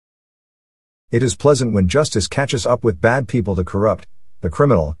It is pleasant when justice catches up with bad people, the corrupt, the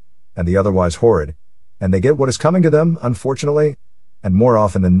criminal, and the otherwise horrid, and they get what is coming to them, unfortunately. And more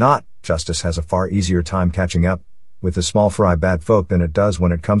often than not, justice has a far easier time catching up with the small fry bad folk than it does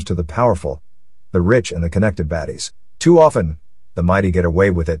when it comes to the powerful, the rich and the connected baddies. Too often, the mighty get away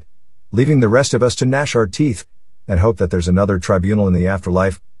with it, leaving the rest of us to gnash our teeth and hope that there's another tribunal in the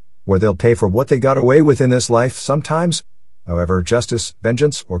afterlife, where they'll pay for what they got away with in this life. Sometimes, however, justice,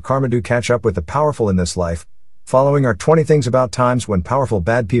 vengeance, or karma do catch up with the powerful in this life, following our 20 things about times when powerful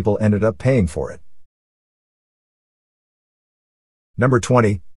bad people ended up paying for it. Number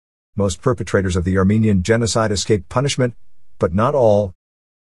 20. Most perpetrators of the Armenian genocide escaped punishment, but not all.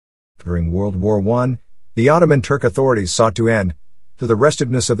 During World War I, the Ottoman Turk authorities sought to end the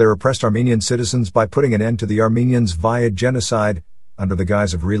restiveness of their oppressed Armenian citizens by putting an end to the Armenians via genocide, under the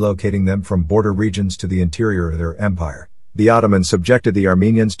guise of relocating them from border regions to the interior of their empire. The Ottomans subjected the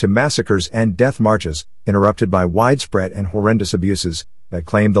Armenians to massacres and death marches, interrupted by widespread and horrendous abuses that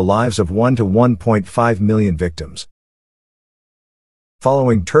claimed the lives of 1 to 1.5 million victims.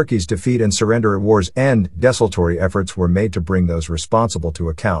 Following Turkey's defeat and surrender at war's end, desultory efforts were made to bring those responsible to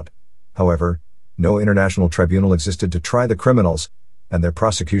account. However, no international tribunal existed to try the criminals, and their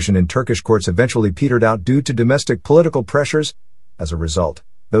prosecution in Turkish courts eventually petered out due to domestic political pressures. As a result,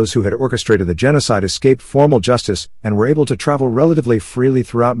 those who had orchestrated the genocide escaped formal justice and were able to travel relatively freely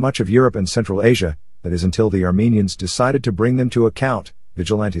throughout much of Europe and Central Asia, that is until the Armenians decided to bring them to account,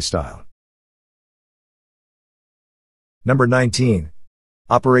 vigilante style. Number 19.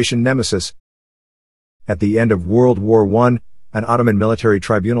 Operation Nemesis. At the end of World War I, an Ottoman military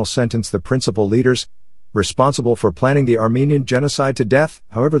tribunal sentenced the principal leaders responsible for planning the Armenian genocide to death.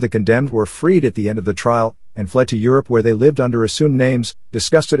 However, the condemned were freed at the end of the trial and fled to Europe, where they lived under assumed names.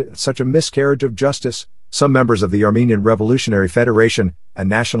 Disgusted at such a miscarriage of justice, some members of the Armenian Revolutionary Federation, a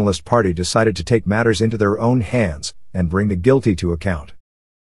nationalist party, decided to take matters into their own hands and bring the guilty to account.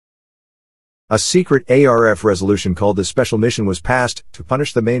 A secret ARF resolution called the Special Mission was passed to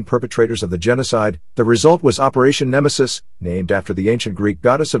punish the main perpetrators of the genocide. The result was Operation Nemesis, named after the ancient Greek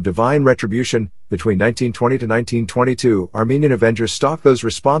goddess of divine retribution. Between 1920 to 1922, Armenian avengers stalked those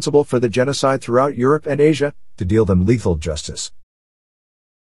responsible for the genocide throughout Europe and Asia to deal them lethal justice.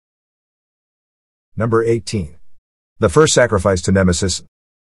 Number 18. The first sacrifice to Nemesis.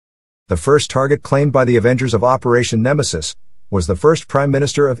 The first target claimed by the avengers of Operation Nemesis was the first Prime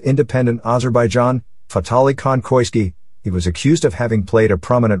Minister of independent Azerbaijan, Fatali Khan Koyski. He was accused of having played a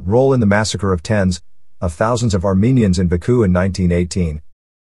prominent role in the massacre of tens of thousands of Armenians in Baku in 1918.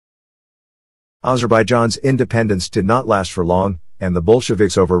 Azerbaijan's independence did not last for long, and the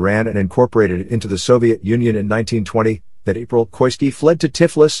Bolsheviks overran and incorporated it into the Soviet Union in 1920. That April, Koyski fled to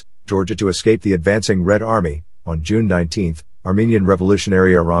Tiflis, Georgia, to escape the advancing Red Army. On June 19, Armenian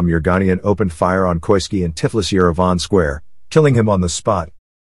revolutionary Aram Yerganian opened fire on Koyski in Tiflis Yerevan Square, killing him on the spot.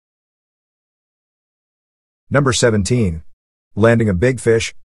 Number 17. Landing a big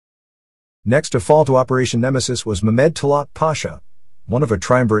fish. Next to fall to Operation Nemesis was Mehmed Talat Pasha, one of a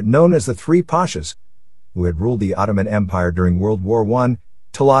triumvirate known as the Three Pashas, who had ruled the Ottoman Empire during World War I.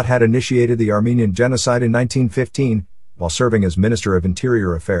 Talat had initiated the Armenian genocide in 1915, while serving as Minister of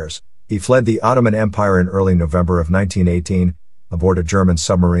Interior Affairs. He fled the Ottoman Empire in early November of 1918, aboard a German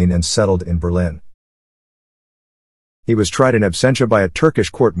submarine, and settled in Berlin. He was tried in absentia by a Turkish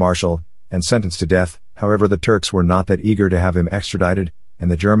court-martial and sentenced to death. However, the Turks were not that eager to have him extradited,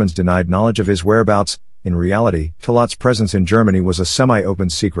 and the Germans denied knowledge of his whereabouts. In reality, Talat's presence in Germany was a semi-open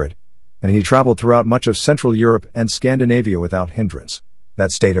secret, and he traveled throughout much of Central Europe and Scandinavia without hindrance.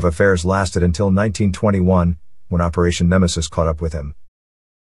 That state of affairs lasted until 1921, when Operation Nemesis caught up with him.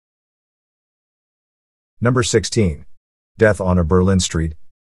 Number 16. Death on a Berlin street.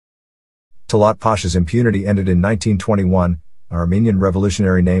 Talat Pasha's impunity ended in 1921. An Armenian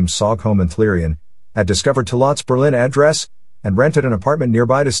revolutionary named Soghoman Thlerian had discovered Talat's Berlin address and rented an apartment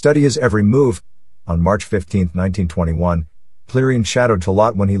nearby to study his every move. On March 15, 1921, Thlerian shadowed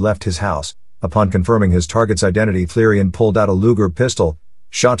Talat when he left his house. Upon confirming his target's identity, Thlerian pulled out a Luger pistol,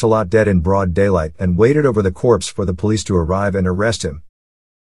 shot Talat dead in broad daylight, and waited over the corpse for the police to arrive and arrest him.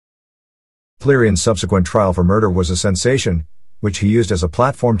 Thlerian's subsequent trial for murder was a sensation, which he used as a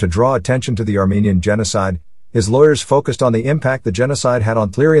platform to draw attention to the Armenian genocide. His lawyers focused on the impact the genocide had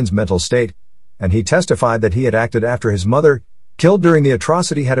on Thlerian's mental state, and he testified that he had acted after his mother, killed during the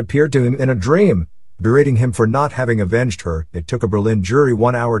atrocity, had appeared to him in a dream, berating him for not having avenged her. It took a Berlin jury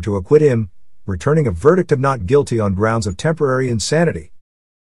 1 hour to acquit him, returning a verdict of not guilty on grounds of temporary insanity.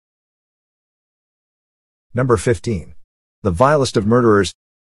 Number 15. The vilest of murderers.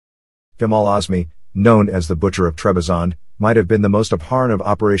 Kemal Azmi, known as the Butcher of Trebizond, might have been the most abhorrent of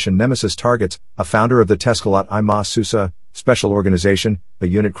Operation Nemesis targets, a founder of the Teshkilat I Mahsusa special organization, a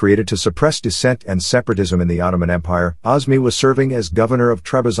unit created to suppress dissent and separatism in the Ottoman Empire. Azmi was serving as governor of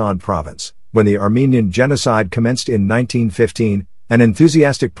Trebizond province when the Armenian genocide commenced in 1915. An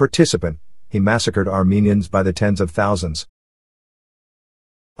enthusiastic participant, he massacred Armenians by the tens of thousands.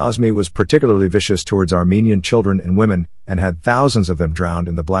 Azmi was particularly vicious towards Armenian children and women, and had thousands of them drowned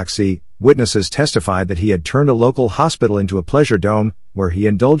in the Black Sea. Witnesses testified that he had turned a local hospital into a pleasure dome, where he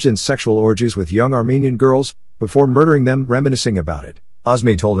indulged in sexual orgies with young Armenian girls, before murdering them. Reminiscing about it,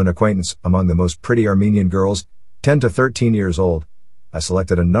 Azmi told an acquaintance, "Among the most pretty Armenian girls, 10 to 13 years old, I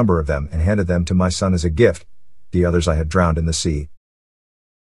selected a number of them and handed them to my son as a gift. The others I had drowned in the sea."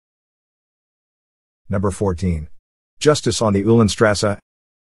 Number 14. Justice on the Uhlenstrasse.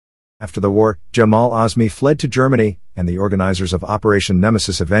 After the war, Jamal Azmi fled to Germany, and the organizers of Operation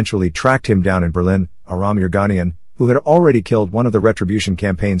Nemesis eventually tracked him down in Berlin. Aram Yerganian, who had already killed one of the retribution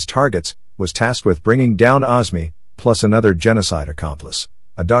campaign's targets, was tasked with bringing down Azmi, plus another genocide accomplice,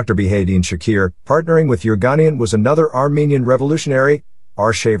 a Dr. Behedin Shakir. Partnering with Yerganian was another Armenian revolutionary,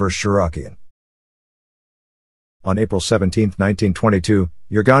 Arshaver Shirakian. On April 17, 1922,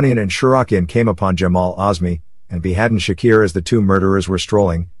 Yerganian and Shirakian came upon Jamal Azmi and Behedin Shakir as the two murderers were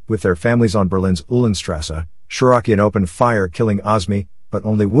strolling, with their families on Berlin's Uhlenstrasse. Shirakian opened fire, killing Azmi, but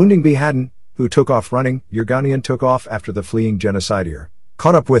only wounding Behedin, who took off running. Yerganian took off after the fleeing genocidaire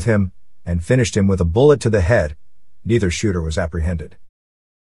caught up with him, and finished him with a bullet to the head. Neither shooter was apprehended.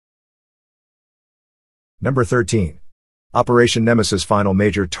 Number 13. Operation Nemesis' final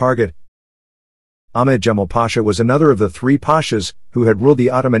major target. Ahmed Jamal Pasha was another of the three pashas who had ruled the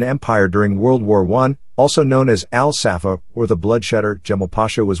Ottoman Empire during World War I, also known as Al-Safa, or the Bloodshedder. Jamal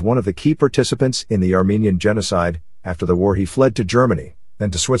Pasha was one of the key participants in the Armenian genocide. After the war he fled to Germany,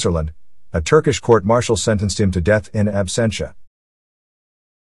 then to Switzerland. A Turkish court-martial sentenced him to death in absentia.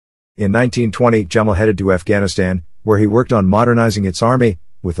 In 1920, Jamal headed to Afghanistan, where he worked on modernizing its army.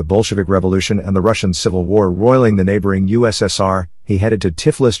 With the Bolshevik Revolution and the Russian Civil War roiling the neighboring USSR, he headed to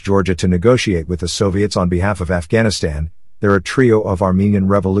Tiflis, Georgia to negotiate with the Soviets on behalf of Afghanistan. There are a trio of Armenian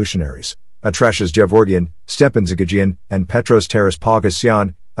revolutionaries, Atrashas Gevorgian, Stepan Zagagian, and Petros Taras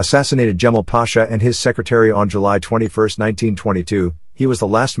Palgasyan, assassinated Jamal Pasha and his secretary on July 21, 1922. He was the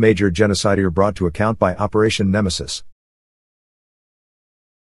last major genocidaire brought to account by Operation Nemesis.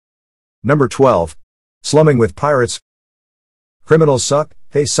 Number 12. Slumming with pirates. Criminals suck.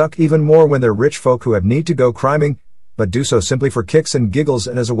 They suck even more when they're rich folk who have need to go criming, but do so simply for kicks and giggles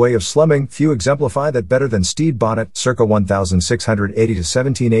and as a way of slumming. Few exemplify that better than Stede Bonnet, circa 1680 to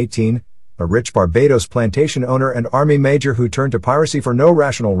 1718, a rich Barbados plantation owner and army major who turned to piracy for no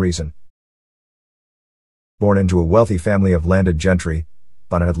rational reason. Born into a wealthy family of landed gentry,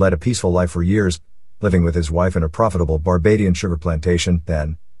 Bonnet had led a peaceful life for years, living with his wife in a profitable Barbadian sugar plantation.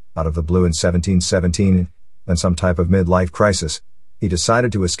 Then, out of the blue in 1717, and some type of midlife crisis, he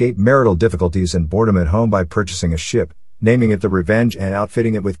decided to escape marital difficulties and boredom at home by purchasing a ship, naming it the Revenge and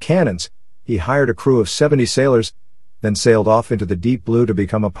outfitting it with cannons. He hired a crew of 70 sailors, then sailed off into the deep blue to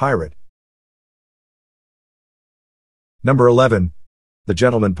become a pirate. Number 11. The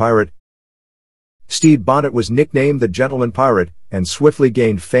Gentleman Pirate. Stede Bonnet was nicknamed the Gentleman Pirate, and swiftly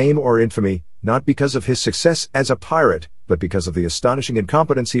gained fame or infamy, not because of his success as a pirate, but because of the astonishing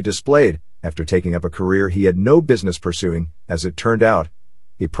incompetence he displayed. After taking up a career he had no business pursuing, as it turned out,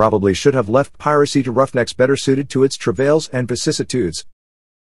 he probably should have left piracy to roughnecks better suited to its travails and vicissitudes.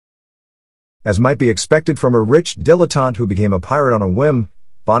 As might be expected from a rich dilettante who became a pirate on a whim,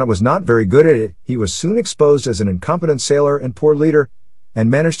 Bonnet was not very good at it. He was soon exposed as an incompetent sailor and poor leader, and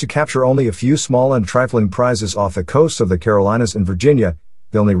managed to capture only a few small and trifling prizes off the coasts of the Carolinas and Virginia.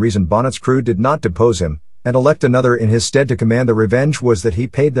 The only reason Bonnet's crew did not depose him and elect another in his stead to command the Revenge was that he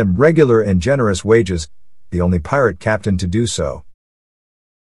paid them regular and generous wages, the only pirate captain to do so.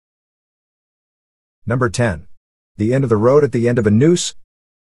 Number 10. The end of the road at the end of a noose.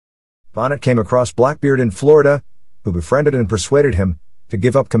 Bonnet came across Blackbeard in Florida, who befriended and persuaded him to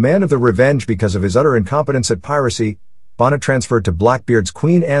give up command of the Revenge because of his utter incompetence at piracy. Bonnet transferred to Blackbeard's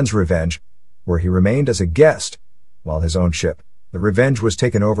Queen Anne's Revenge, where he remained as a guest, while his own ship, the Revenge, was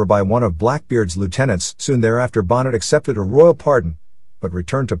taken over by one of Blackbeard's lieutenants. Soon thereafter Bonnet accepted a royal pardon, but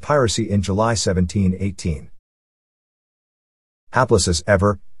returned to piracy in July 1718. Hapless as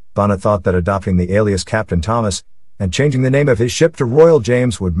ever, Bonnet thought that adopting the alias Captain Thomas, and changing the name of his ship to Royal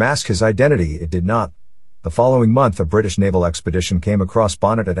James would mask his identity. It did not. The following month a British naval expedition came across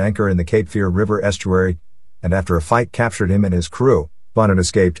Bonnet at anchor in the Cape Fear River estuary, and after a fight captured him and his crew. Bonnet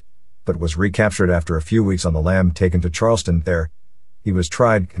escaped, but was recaptured after a few weeks on the lam, taken to Charleston. There, he was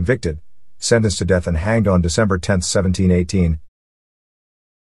tried, convicted, sentenced to death and hanged on December 10, 1718.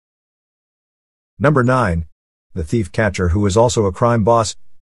 Number 9. The thief-catcher who was also a crime boss.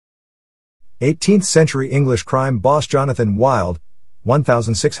 18th century English crime boss Jonathan Wild,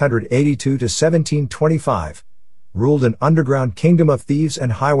 1682 to 1725, ruled an underground kingdom of thieves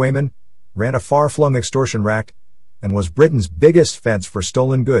and highwaymen, ran a far-flung extortion racket, and was Britain's biggest fence for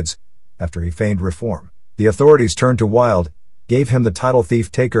stolen goods. After he feigned reform, the authorities turned to Wild, gave him the title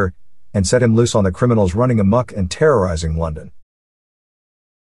thief-taker, and set him loose on the criminals running amok and terrorizing London.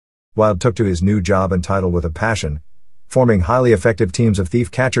 Wild took to his new job and title with a passion, forming highly effective teams of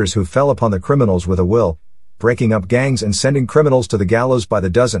thief-catchers who fell upon the criminals with a will, breaking up gangs and sending criminals to the gallows by the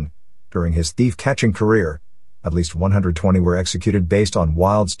dozen. During his thief-catching career, at least 120 were executed based on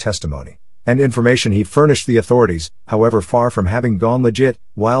Wild's testimony and information he furnished the authorities. However, far from having gone legit,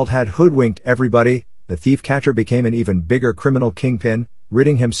 Wild had hoodwinked everybody. The thief-catcher became an even bigger criminal kingpin,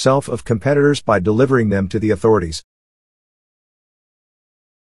 ridding himself of competitors by delivering them to the authorities.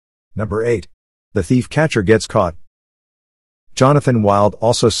 Number 8. The thief-catcher gets caught. Jonathan Wild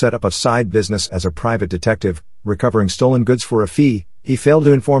also set up a side business as a private detective, recovering stolen goods for a fee. He failed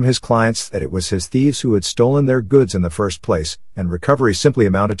to inform his clients that it was his thieves who had stolen their goods in the first place, and recovery simply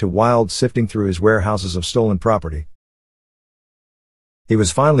amounted to Wild sifting through his warehouses of stolen property. He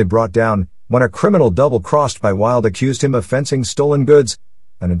was finally brought down when a criminal double-crossed by Wild accused him of fencing stolen goods.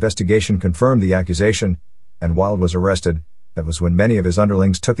 An investigation confirmed the accusation, and Wild was arrested. That was when many of his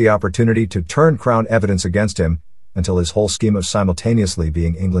underlings took the opportunity to turn Crown evidence against him, until his whole scheme of simultaneously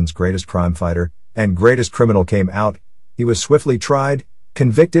being England's greatest crime fighter and greatest criminal came out. He was swiftly tried,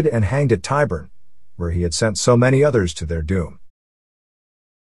 convicted and hanged at Tyburn, where he had sent so many others to their doom.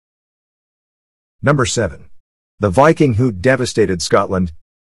 Number 7. The Viking who devastated Scotland.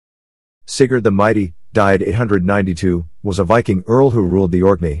 Sigurd the Mighty, died 892, was a Viking earl who ruled the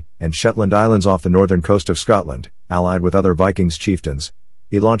Orkney and Shetland Islands off the northern coast of Scotland, allied with other Vikings chieftains.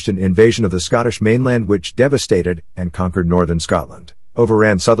 He launched an invasion of the Scottish mainland which devastated and conquered northern Scotland,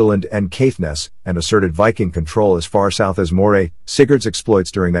 overran Sutherland and Caithness, and asserted Viking control as far south as Moray. Sigurd's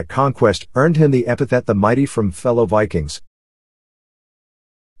exploits during that conquest earned him the epithet the Mighty from fellow Vikings.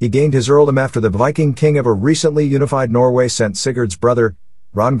 He gained his earldom after the Viking king of a recently unified Norway sent Sigurd's brother,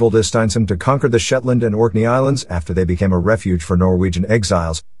 Ragnvald Isteinsson, to conquer the Shetland and Orkney Islands after they became a refuge for Norwegian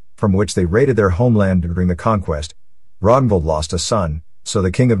exiles, from which they raided their homeland during the conquest. Ragnvald lost a son, so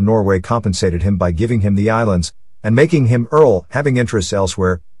the King of Norway compensated him by giving him the islands, and making him earl. Having interests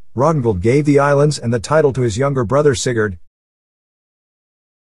elsewhere, Ragnvald gave the islands and the title to his younger brother Sigurd.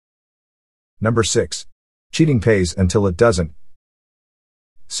 Number 6. Cheating pays until it doesn't.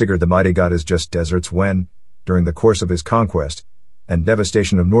 Sigurd the Mighty got his just deserts when, during the course of his conquest and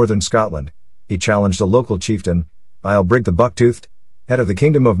devastation of northern Scotland, he challenged a local chieftain, Ealbrig the Bucktoothed, head of the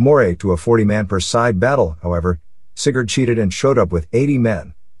Kingdom of Moray, to a 40-man per side battle. However, Sigurd cheated and showed up with 80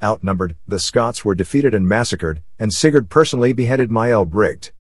 men. Outnumbered, the Scots were defeated and massacred, and Sigurd personally beheaded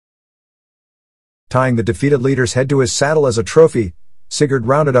Ealbrig. Tying the defeated leader's head to his saddle as a trophy, Sigurd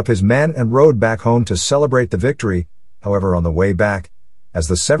rounded up his men and rode back home to celebrate the victory. However, on the way back, as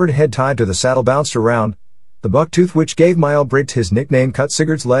the severed head tied to the saddle bounced around, the bucktooth which gave Ealbrig his nickname cut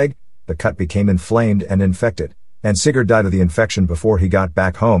Sigurd's leg. The cut became inflamed and infected, and Sigurd died of the infection before he got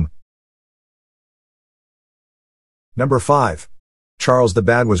back home. Number 5. Charles the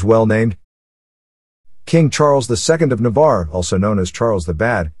Bad was well named. King Charles II of Navarre, also known as Charles the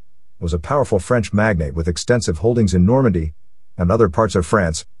Bad, was a powerful French magnate with extensive holdings in Normandy and other parts of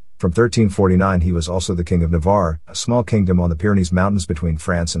France. From 1349 he was also the King of Navarre, a small kingdom on the Pyrenees Mountains between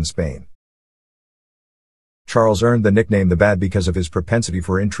France and Spain. Charles earned the nickname the Bad because of his propensity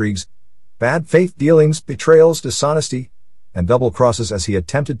for intrigues, bad faith dealings, betrayals, dishonesty, and double crosses as he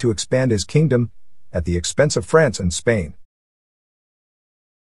attempted to expand his kingdom at the expense of France and Spain.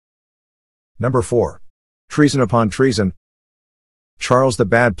 Number 4. Treason upon treason. Charles the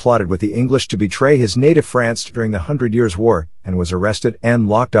Bad plotted with the English to betray his native France during the 100 Years' War, and was arrested and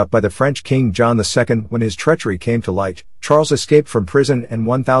locked up by the French King John II. When his treachery came to light, Charles escaped from prison in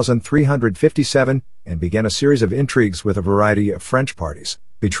 1357, and began a series of intrigues with a variety of French parties,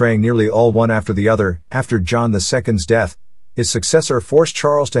 betraying nearly all one after the other. After John II's death, his successor forced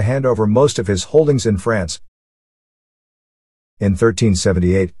Charles to hand over most of his holdings in France. In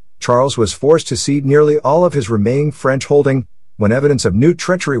 1378, Charles was forced to cede nearly all of his remaining French holding, when evidence of new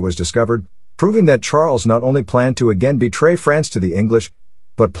treachery was discovered, proving that Charles not only planned to again betray France to the English,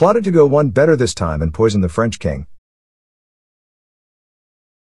 but plotted to go one better this time and poison the French king.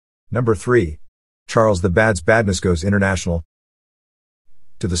 Number 3. Charles the Bad's badness goes international.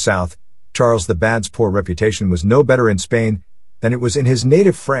 To the south, Charles the Bad's poor reputation was no better in Spain than it was in his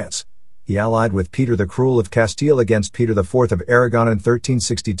native France. He allied with Peter the Cruel of Castile against Peter IV of Aragon in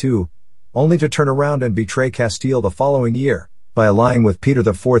 1362, only to turn around and betray Castile the following year, by allying with Peter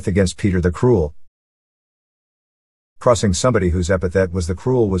IV against Peter the Cruel. Crossing somebody whose epithet was the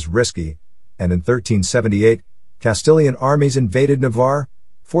Cruel was risky, and in 1378, Castilian armies invaded Navarre,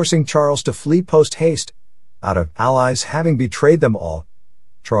 forcing Charles to flee post-haste. Out of allies having betrayed them all,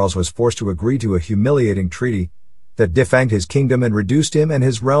 Charles was forced to agree to a humiliating treaty that defanged his kingdom and reduced him and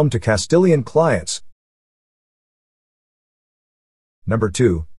his realm to Castilian clients. Number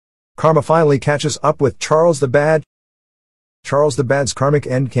 2. Karma finally catches up with Charles the Bad. Charles the Bad's karmic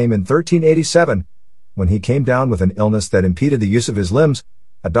end came in 1387, when he came down with an illness that impeded the use of his limbs.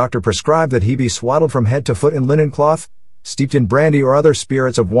 A doctor prescribed that he be swaddled from head to foot in linen cloth, steeped in brandy or other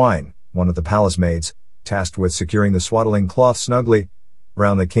spirits of wine. One of the palace maids, tasked with securing the swaddling cloth snugly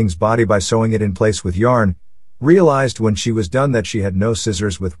round the king's body by sewing it in place with yarn, realized when she was done that she had no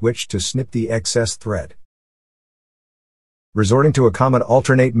scissors with which to snip the excess thread. Resorting to a common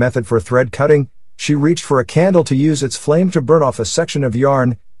alternate method for thread cutting, she reached for a candle to use its flame to burn off a section of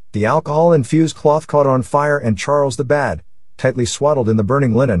yarn. The alcohol-infused cloth caught on fire, and Charles the Bad, tightly swaddled in the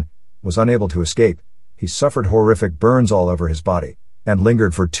burning linen, was unable to escape. He suffered horrific burns all over his body, and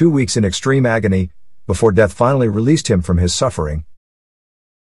lingered for 2 weeks in extreme agony, before death finally released him from his suffering.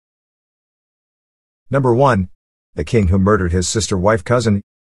 Number 1. The king who murdered his sister-wife cousin.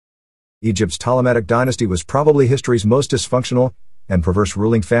 Egypt's Ptolemaic dynasty was probably history's most dysfunctional and perverse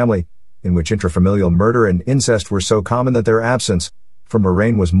ruling family, in which intrafamilial murder and incest were so common that their absence from a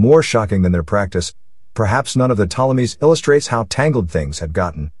reign was more shocking than their practice. Perhaps none of the Ptolemies illustrates how tangled things had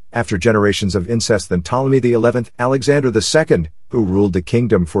gotten after generations of incest than Ptolemy XI, Alexander II, who ruled the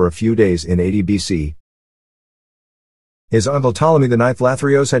kingdom for a few days in 80 BC. His uncle Ptolemy IX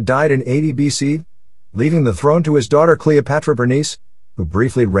Lathrios had died in 80 BC, leaving the throne to his daughter Cleopatra Bernice, who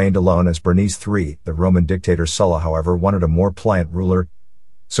briefly reigned alone as Bernice III. The Roman dictator Sulla, however, wanted a more pliant ruler,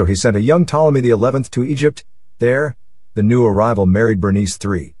 so he sent a young Ptolemy XI to Egypt. There, the new arrival married Bernice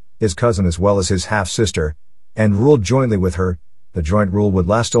III, his cousin as well as his half-sister, and ruled jointly with her. The joint rule would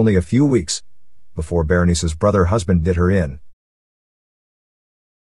last only a few weeks, before Berenice's brother husband did her in.